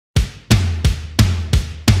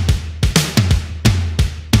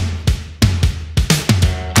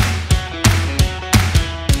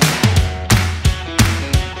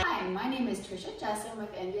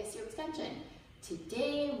NDSU Extension.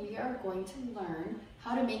 Today we are going to learn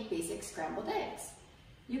how to make basic scrambled eggs.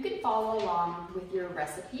 You can follow along with your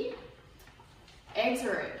recipe. Eggs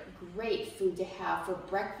are a great food to have for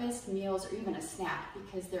breakfast, meals, or even a snack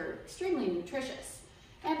because they're extremely nutritious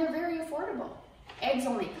and they're very affordable. Eggs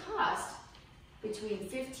only cost between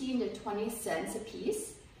 15 to 20 cents a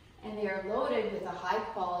piece, and they are loaded with a high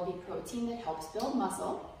quality protein that helps build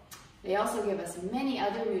muscle. They also give us many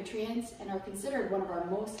other nutrients and are considered one of our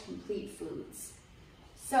most complete foods.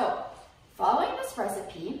 So, following this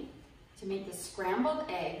recipe, to make the scrambled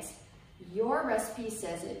eggs, your recipe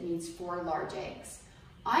says it needs 4 large eggs.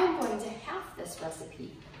 I'm going to half this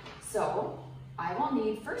recipe. So, I will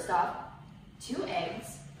need, first off, 2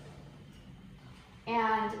 eggs.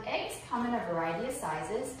 And eggs come in a variety of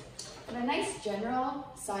sizes, but a nice general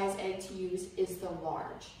size egg to use is the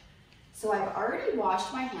large. So I've already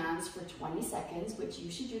washed my hands for 20 seconds, which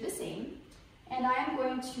you should do the same. And I am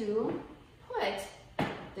going to put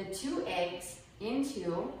the 2 eggs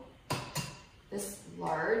into this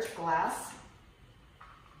large glass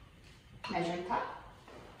measuring cup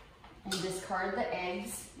and discard the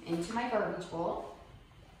eggs into my garbage bowl.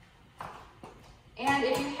 And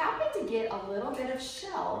if you happen to get a little bit of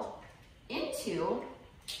shell into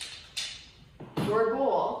your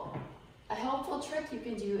bowl, a helpful trick you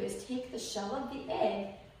can do is take the shell of the egg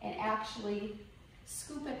and actually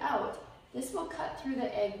scoop it out. This will cut through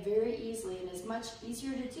the egg very easily and is much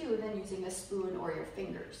easier to do than using a spoon or your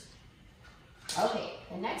fingers. Okay,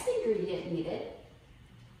 the next ingredient needed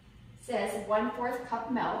says 1/4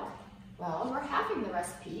 cup milk. Well, we're halving the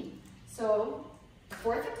recipe, so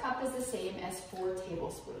 1/4 cup is the same as 4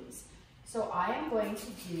 tablespoons. So I am going to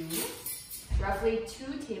do roughly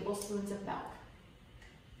 2 tablespoons of milk.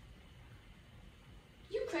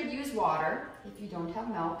 You could use water if you don't have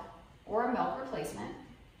milk or a milk replacement.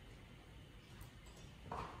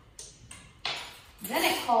 Then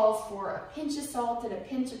it calls for a pinch of salt and a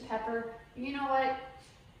pinch of pepper. You know what?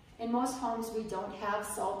 In most homes we don't have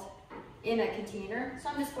salt in a container, so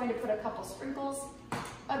I'm just going to put a couple sprinkles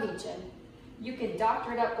of each in. You can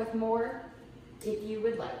doctor it up with more if you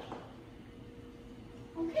would like.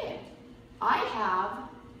 Okay, I have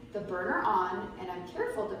the burner on, and I'm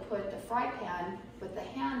careful to put the fry pan with the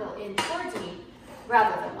handle in towards me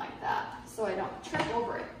rather than like that, so I don't trip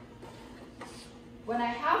over it. When I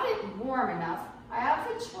have it warm enough, I have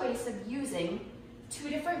a choice of using 2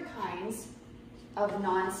 different kinds of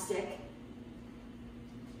non-stick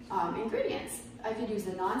ingredients. I could use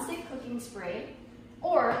the non-stick cooking spray,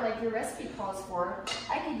 or like your recipe calls for,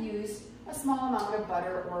 I could use a small amount of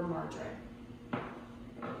butter or margarine.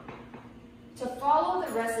 To follow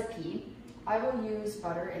the recipe, I will use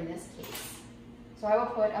butter in this case. So I will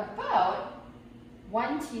put about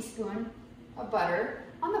 1 teaspoon of butter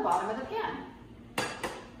on the bottom of the pan.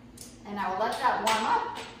 And I will let that warm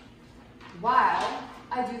up while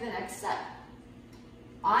I do the next step.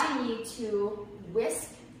 I need to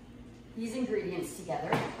whisk these ingredients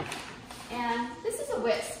together. And this is a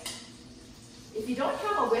whisk. If you don't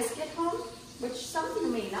have a whisk at home, which some of you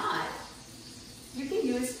may not, you can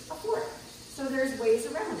use a fork. So there's ways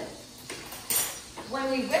around it. When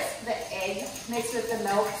we whisk the egg mixed with the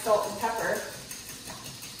milk, salt, and pepper,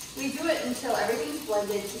 we do it until everything's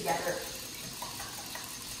blended together.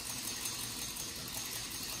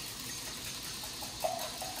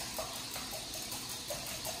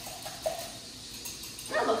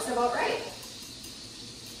 That looks about right.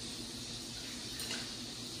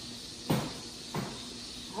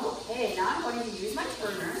 Okay, now I'm going to use my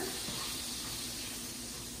turner.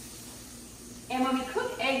 And when we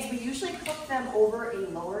cook eggs, we usually cook them over a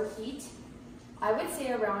lower heat. I would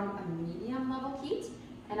say around a medium level heat.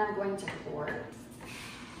 And I'm going to pour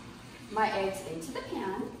my eggs into the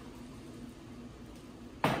pan.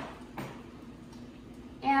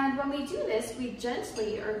 And when we do this, we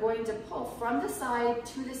gently are going to pull from the side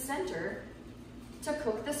to the center to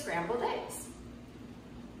cook the scrambled eggs.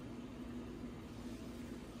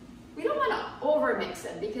 We don't want to over-mix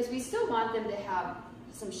them because we still want them to have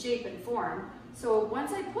some shape and form. So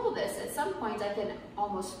once I pull this, at some point I can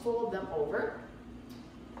almost fold them over.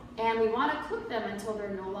 And we want to cook them until they're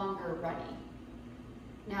no longer runny.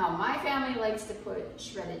 Now, my family likes to put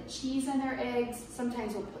shredded cheese in their eggs.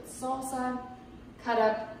 Sometimes we'll put salsa, cut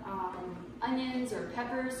up onions or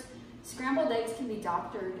peppers. Scrambled eggs can be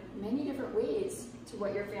doctored many different ways to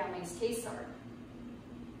what your family's tastes are.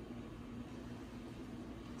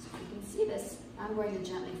 So you can see this. I'm going to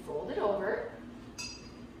gently fold it over.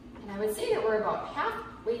 And I would say that we're about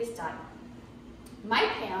halfway done. My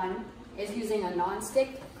pan is using a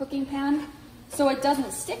non-stick cooking pan, so it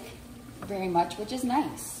doesn't stick very much, which is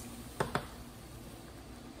nice.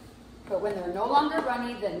 when they're no longer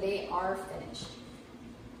runny, then they are finished.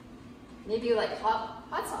 Maybe you like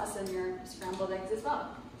hot sauce in your scrambled eggs as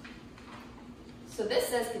well. So this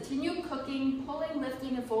says continue cooking, pulling,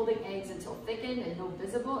 lifting, and folding eggs until thickened and no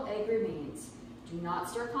visible egg remains. Do not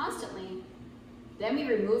stir constantly. Then we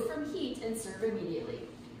remove from heat and serve immediately.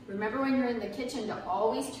 Remember when you're in the kitchen to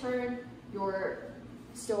always turn your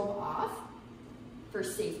stove off for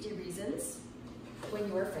safety reasons when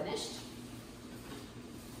you are finished.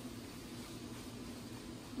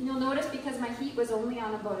 You'll notice because my heat was only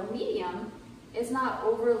on about a medium, it's not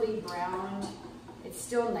overly browned. It's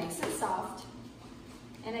still nice and soft.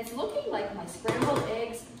 And it's looking like my scrambled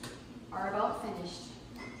eggs are about finished.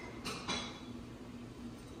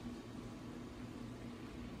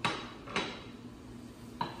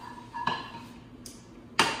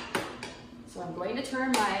 So I'm going to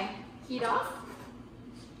turn my heat off.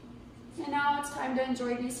 And now it's time to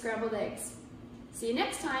enjoy these scrambled eggs. See you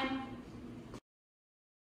next time.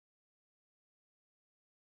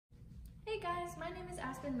 Hey guys, my name is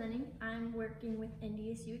Aspen Lenning. I'm working with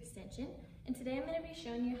NDSU Extension, and today I'm going to be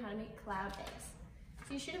showing you how to make cloud eggs.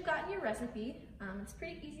 So you should have gotten your recipe. It's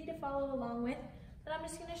pretty easy to follow along with, but I'm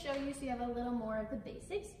just going to show you so you have a little more of the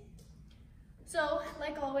basics. So,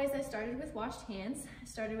 like always, I started with washed hands. I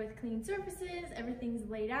started with clean surfaces, everything's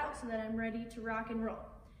laid out so that I'm ready to rock and roll.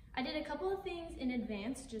 I did a couple of things in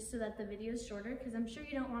advance just so that the video is shorter, because I'm sure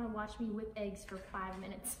you don't want to watch me whip eggs for 5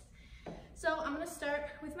 minutes. So I'm going to start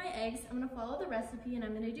with my eggs. I'm going to follow the recipe and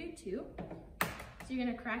I'm going to do 2. So you're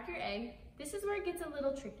going to crack your egg. This is where it gets a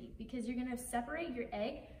little tricky because you're going to separate your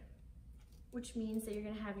egg, which means that you're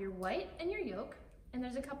going to have your white and your yolk. And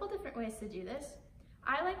there's a couple different ways to do this.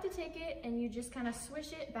 I like to take it and you just kind of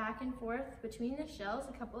swish it back and forth between the shells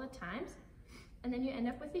a couple of times. And then you end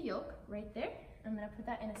up with the yolk right there. I'm going to put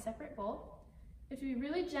that in a separate bowl. You have to be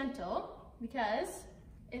really gentle because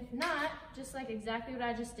if not, just like exactly what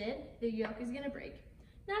I just did, the yolk is gonna break.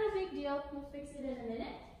 Not a big deal, we'll fix it in a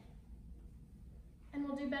minute. And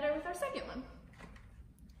we'll do better with our second one.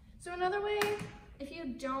 So another way, if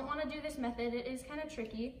you don't wanna do this method, it is kind of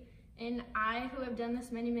tricky. And I, who have done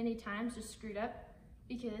this many, many times, just screwed up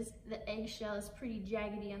because the eggshell is pretty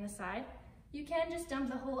jaggedy on the side. You can just dump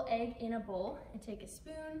the whole egg in a bowl and take a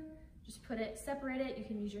spoon, just put it, separate it. You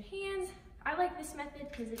can use your hands. I like this method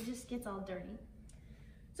because it just gets all dirty.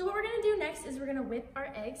 So what we're gonna do next is we're gonna whip our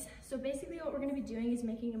eggs. So basically what we're gonna be doing is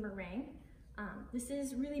making a meringue. This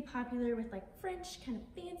is really popular with like French kind of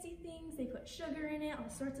fancy things. They put sugar in it, all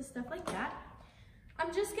sorts of stuff like that.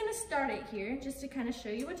 I'm just gonna start it here just to kind of show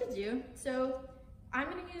you what to do. So I'm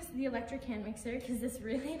gonna use the electric hand mixer because this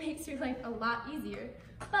really makes your life a lot easier.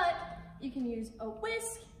 But you can use a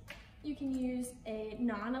whisk, you can use a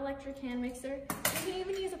non-electric hand mixer, you can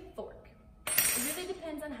even use a fork. It really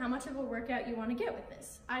depends on how much of a workout you want to get with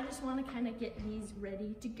this. I just want to kind of get these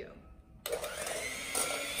ready to go.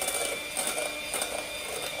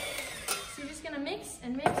 So you're just going to mix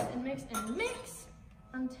and mix and mix and mix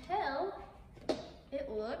until it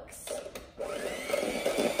looks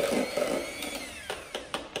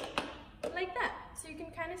like that. So you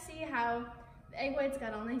can kind of see how the egg whites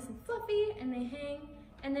got all nice and fluffy and they hang.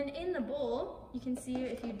 And then in the bowl, you can see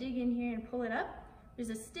if you dig in here and pull it up, there's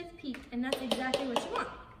a stiff peak, and that's exactly what you want.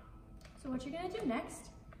 So what you're gonna do next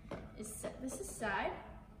is set this aside,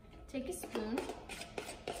 take a spoon,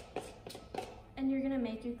 and you're gonna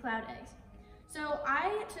make your cloud eggs. So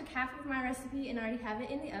I took half of my recipe and already have it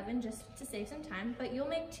in the oven just to save some time, but you'll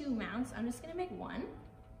make 2 mounds. I'm just gonna make 1.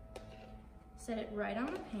 Set it right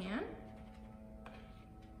on the pan.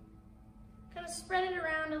 Kind of spread it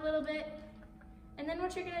around a little bit. And then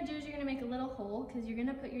what you're gonna do is you're gonna make a little hole because you're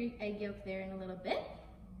gonna put your egg yolk there in a little bit.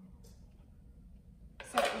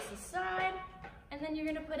 Set this aside, and then you're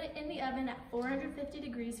gonna put it in the oven at 450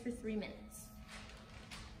 degrees for 3 minutes.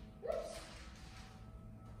 Oops.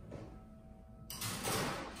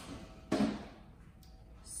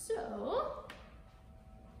 So,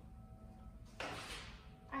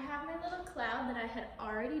 I have my little cloud that I had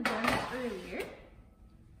already done earlier.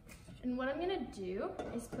 And what I'm gonna do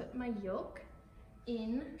is put my yolk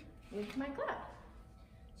in with my cloud.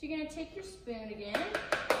 So you're gonna take your spoon again.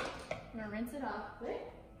 I'm gonna rinse it off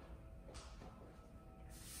quick.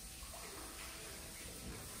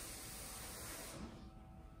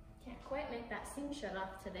 Can't quite make that seam shut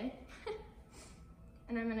off today.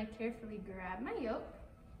 And I'm gonna carefully grab my yolk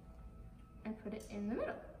and put it in the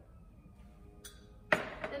middle.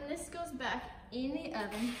 Then this goes back in the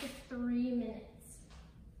oven for 3 minutes.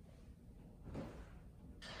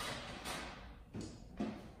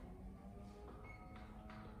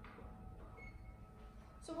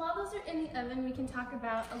 So while those are in the oven, we can talk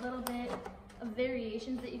about a little bit of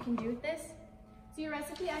variations that you can do with this. So your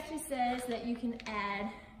recipe actually says that you can add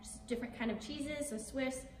just different kind of cheeses, so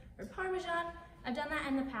Swiss or Parmesan. I've done that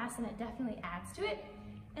in the past and it definitely adds to it.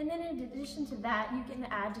 And then in addition to that, you can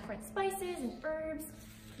add different spices and herbs.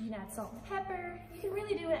 You can add salt and pepper. You can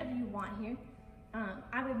really do whatever you want here.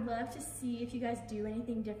 I would love to see if you guys do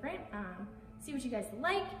anything different, see what you guys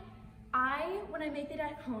like. When I make it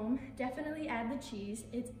at home, definitely add the cheese.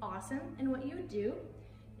 It's awesome. And what you would do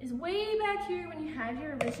is way back here when you had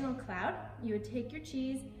your original cloud, you would take your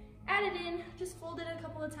cheese, add it in, just fold it a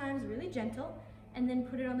couple of times, really gentle, and then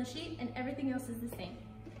put it on the sheet, and everything else is the same.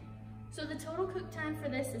 So the total cook time for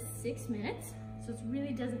this is 6 minutes, so it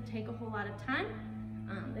really doesn't take a whole lot of time.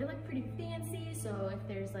 They look pretty fancy, so if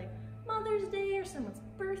there's like Mother's Day or someone's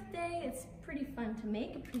birthday, it's pretty fun to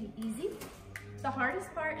make and pretty easy. The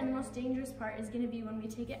hardest part and the most dangerous part is going to be when we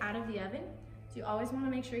take it out of the oven. So you always want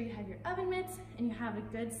to make sure you have your oven mitts and you have a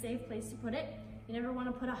good safe place to put it. You never want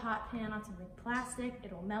to put a hot pan on something plastic,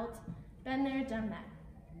 it'll melt. Been there, done that.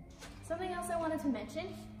 Something else I wanted to mention,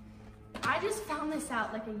 I just found this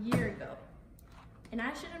out like a year ago, and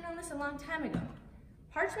I should have known this a long time ago.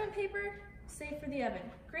 Parchment paper, safe for the oven.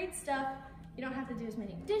 Great stuff. You don't have to do as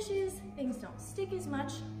many dishes, things don't stick as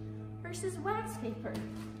much, versus wax paper.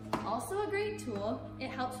 Also a great tool. It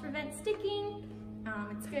helps prevent sticking.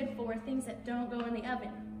 It's good for things that don't go in the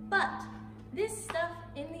oven. But this stuff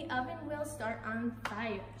in the oven will start on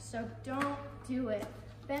fire, so don't do it.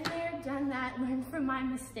 Been there, done that, learned from my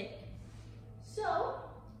mistake. So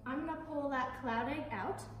I'm gonna pull that cloud egg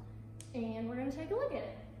out and we're gonna take a look at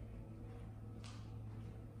it.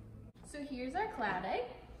 So here's our cloud egg.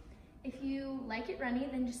 If you like it runny,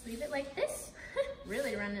 then just leave it like this,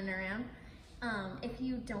 really running around. If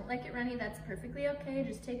you don't like it runny, that's perfectly okay.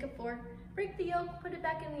 Just take a fork, break the yolk, put it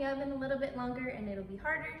back in the oven a little bit longer and it'll be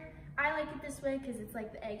harder. I like it this way because it's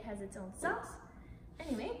like the egg has its own sauce.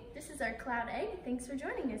 Anyway, this is our cloud egg. Thanks for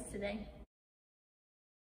joining us today.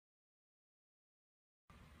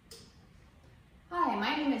 Hi,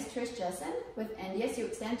 my name is Trish Jessen with NDSU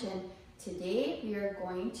Extension. Today we are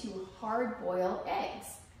going to hard boil eggs.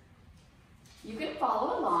 You can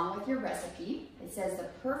follow along with your recipe. It says the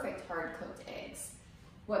perfect hard cooked eggs.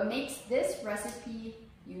 What makes this recipe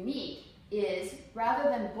unique is rather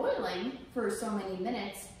than boiling for so many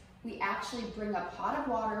minutes, we actually bring a pot of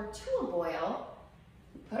water to a boil,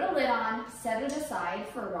 put a lid on, set it aside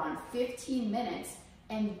for around 15 minutes,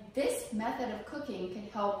 and this method of cooking can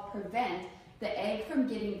help prevent the egg from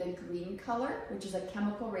getting the green color, which is a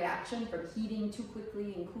chemical reaction from heating too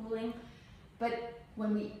quickly and cooling. But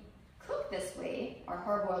when we cook this way, our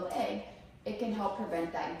hard-boiled egg, it can help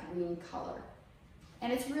prevent that green color.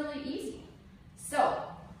 And it's really easy. So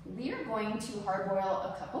we are going to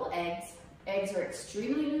hard-boil a couple eggs. Eggs are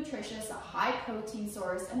extremely nutritious, a high protein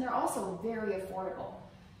source, and they're also very affordable.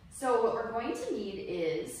 So what we're going to need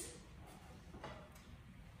is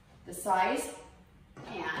the size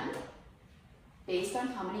pan based on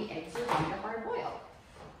how many eggs you're going to hard boil.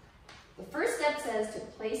 The first step says to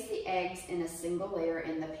place the eggs in a single layer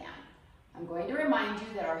in the pan. I'm going to remind you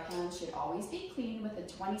that our hands should always be clean with a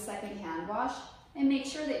 20-second hand wash, and make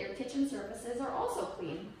sure that your kitchen surfaces are also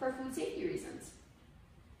clean for food safety reasons.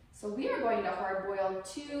 So we are going to hard boil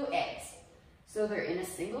 2 eggs. So they're in a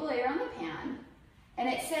single layer on the pan, and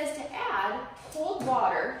it says to add cold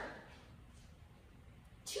water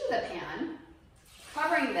to the pan,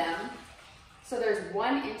 covering them so there's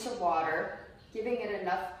 1 inch of water, giving it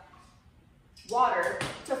enough water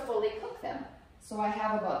to fully cook them. So I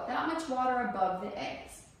have about that much water above the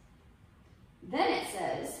eggs. Then it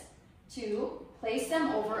says to place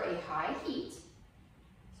them over a high heat.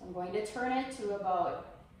 So I'm going to turn it to about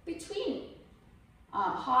between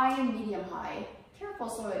high and medium high. Careful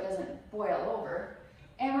so it doesn't boil over.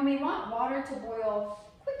 And when we want water to boil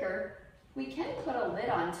quicker, we can put a lid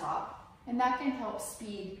on top, and that can help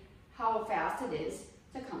speed how fast it is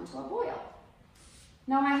to come to a boil.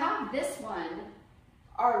 Now I have this one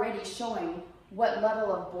already showing what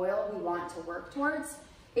level of boil we want to work towards.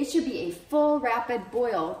 It should be a full rapid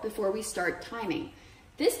boil before we start timing.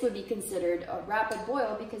 This would be considered a rapid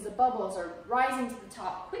boil because the bubbles are rising to the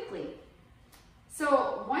top quickly.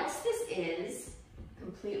 So once this is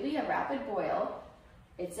completely a rapid boil,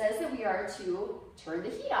 it says that we are to turn the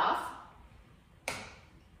heat off,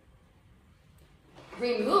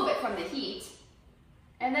 remove it from the heat,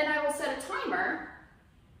 and then I will set a timer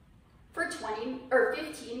for 20 or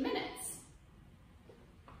 15 minutes.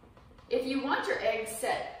 If you want your eggs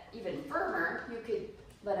set even firmer, you could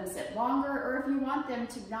let them sit longer, or if you want them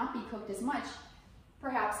to not be cooked as much,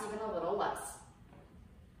 perhaps even a little less.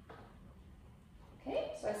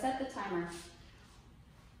 Okay, so I set the timer.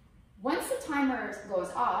 Once the timer goes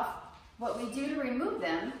off, what we do to remove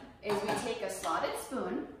them is we take a slotted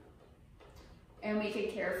spoon and we can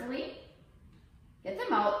carefully get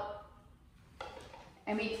them out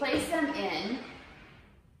and we place them in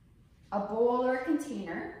a bowl or a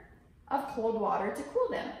container of cold water to cool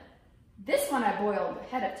them. This one I boiled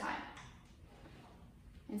ahead of time.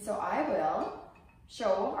 And so I will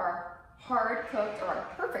show our hard-cooked or our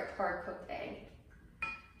perfect hard-cooked egg.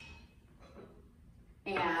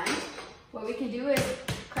 And what we can do is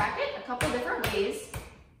crack it a couple different ways.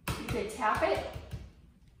 You could tap it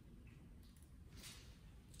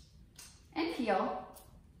and peel.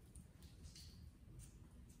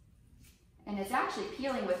 And it's actually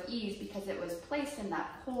peeling with ease because it was placed in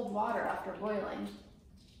that cold water after boiling.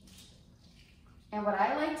 And what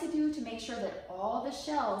I like to do to make sure that all the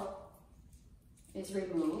shell is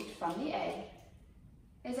removed from the egg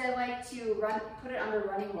is I like to put it under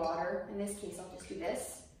running water. In this case, I'll just do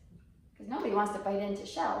this because nobody wants to bite into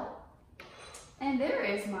shell. And there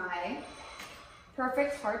is my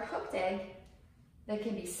perfect hard-cooked egg that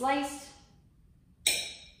can be sliced,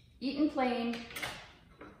 eaten plain,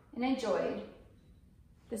 and enjoyed.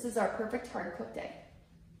 This is our perfect hard-cooked egg.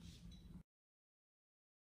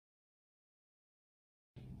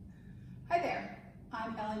 Hi there,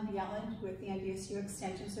 I'm Ellen Bjelland with the NDSU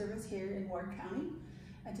Extension Service here in Ward County.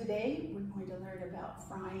 And today we're going to learn about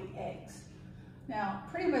frying eggs. Now,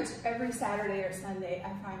 pretty much every Saturday or Sunday,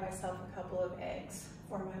 I fry myself a couple of eggs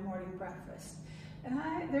for my morning breakfast. And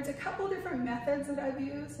there's a couple different methods that I've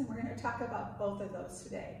used, and we're going to talk about both of those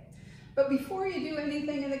today. But before you do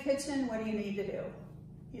anything in the kitchen, what do you need to do?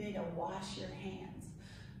 You need to wash your hands.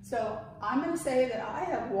 So I'm going to say that I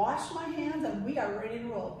have washed my hands and we are ready to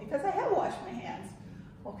roll because I have washed my hands.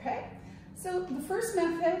 Okay? So the first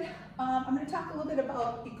method, I'm going to talk a little bit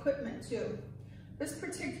about equipment too. This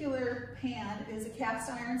particular pan is a cast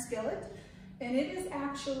iron skillet and it is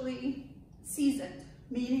actually seasoned,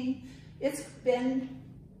 meaning it's been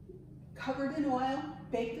covered in oil,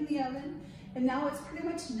 baked in the oven, and now it's pretty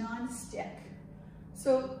much non-stick.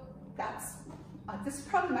 So this is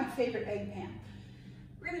probably my favorite egg pan.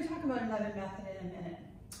 We're going to talk about another method in a minute.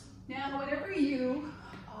 Now, whenever you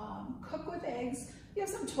cook with eggs, you have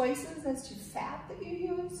some choices as to fat that you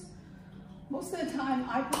use. Most of the time,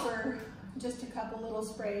 I prefer just a couple little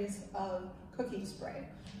sprays of cooking spray.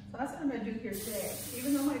 So that's what I'm going to do here today.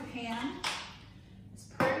 Even though my pan is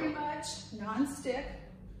pretty much non-stick,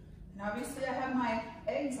 and obviously I have my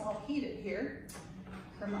eggs all heated here,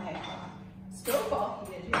 or my stove all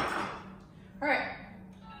heated here. All right,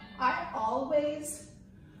 I always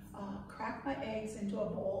crack my eggs into a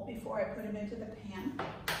bowl before I put them into the pan.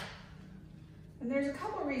 And there's a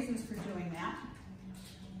couple reasons for doing that.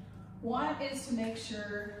 One is to make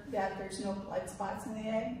sure that there's no blood spots in the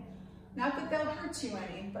egg. Not that they'll hurt you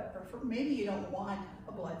any, but maybe you don't want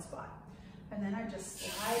a blood spot. And then I just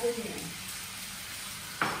slide it in.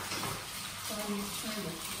 So I need to turn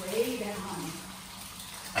this way down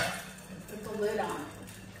and put the lid on.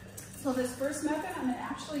 So this first method, I'm going to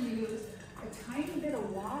actually use a tiny bit of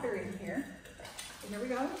water in here. So here we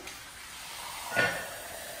go.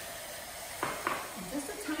 And just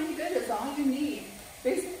a tiny bit is all you need.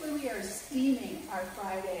 Basically, we are steaming our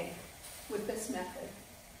fried egg with this method.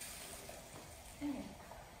 Okay.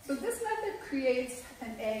 So this method creates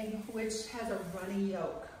an egg which has a runny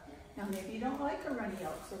yolk. Now maybe you don't like a runny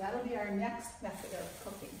yolk, so that'll be our next method of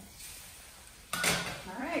cooking.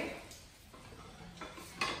 All right.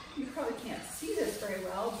 You probably can't see this very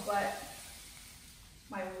well, but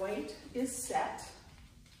my white is set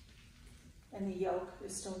and the yolk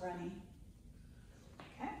is still runny.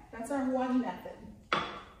 Okay, that's our one method.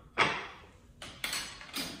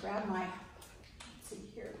 Grab my, let's see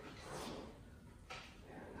here.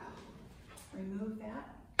 There we go. Remove that.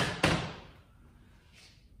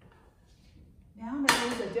 Now I'm going to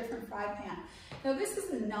use a different fry pan. Now this is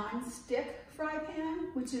a non-stick fry pan,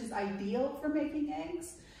 which is ideal for making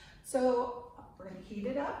eggs. So we're going to heat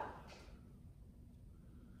it up.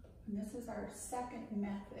 And this is our second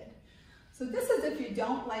method. So this is if you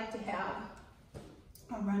don't like to have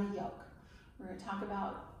a runny yolk. We're going to talk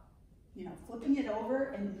about, flipping it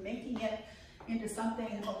over and making it into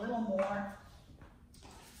something a little more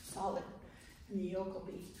solid. And the yolk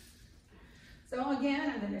will be. So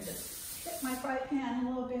again, I'm going to just hit my fry pan a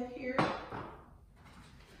little bit here.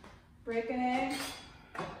 Break an egg.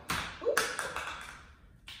 Oops.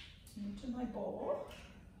 Into my bowl.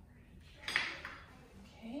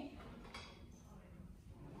 Okay.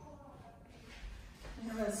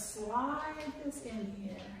 I'm going to slide this in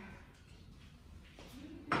here.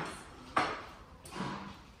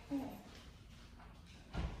 Okay.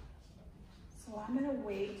 So I'm going to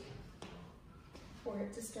wait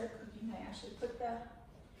actually put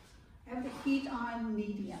I have the heat on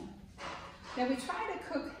medium. Now we try to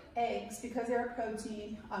cook eggs because they're a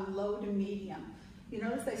protein on low to medium. You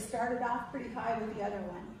notice I started off pretty high with the other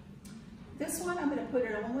one. This one I'm going to put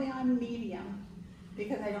it only on medium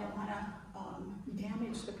because I don't want to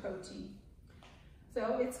damage the protein.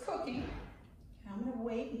 So it's cooking. And I'm going to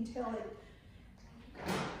wait until it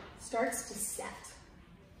starts to set.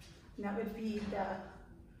 And that would be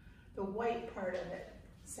the white part of it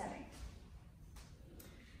setting.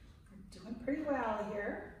 We're doing pretty well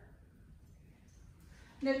here.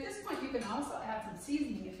 And at this point, you can also add some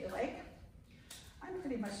seasoning if you like. I'm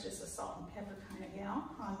pretty much just a salt and pepper kind of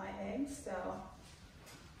gal on my eggs, so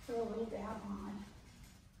throw a little dab on.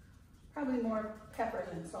 Probably more pepper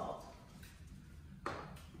than salt.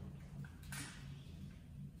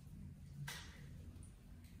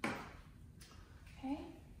 Okay.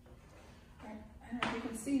 I don't know if you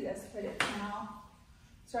can see this, but it's now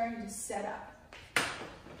starting to set up.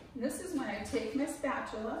 And this is when I take my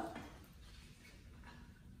spatula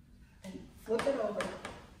and flip it over.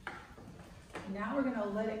 Now we're going to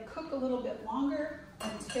let it cook a little bit longer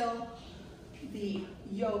until the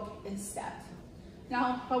yolk is set.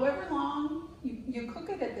 Now, however long you cook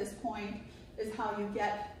it at this point is how you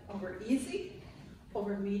get over easy,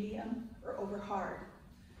 over medium, or over hard.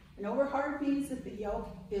 And over hard means that the yolk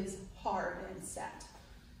is hard and set.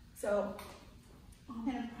 So I'm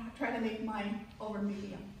going to try to make mine over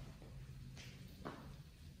medium.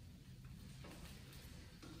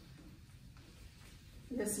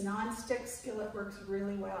 This non-stick skillet works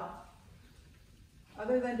really well.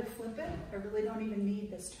 Other than to flip it, I really don't even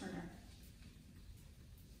need this turner.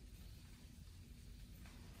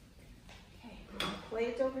 Okay, I'm going to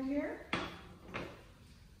plate over here.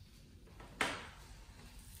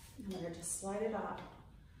 I'm going to just slide it off.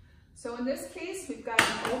 So in this case, we've got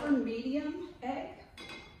an over medium egg.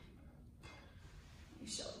 Let me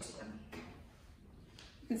show it to you.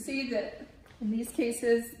 You can see that in these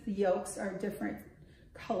cases, the yolks are different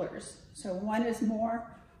colors. So one is more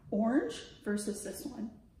orange versus this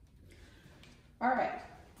one. All right,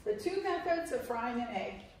 the two methods of frying an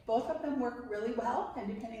egg, both of them work really well,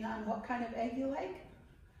 and depending on what kind of egg you like,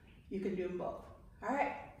 you can do them both. All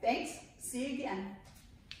right, thanks. See you again.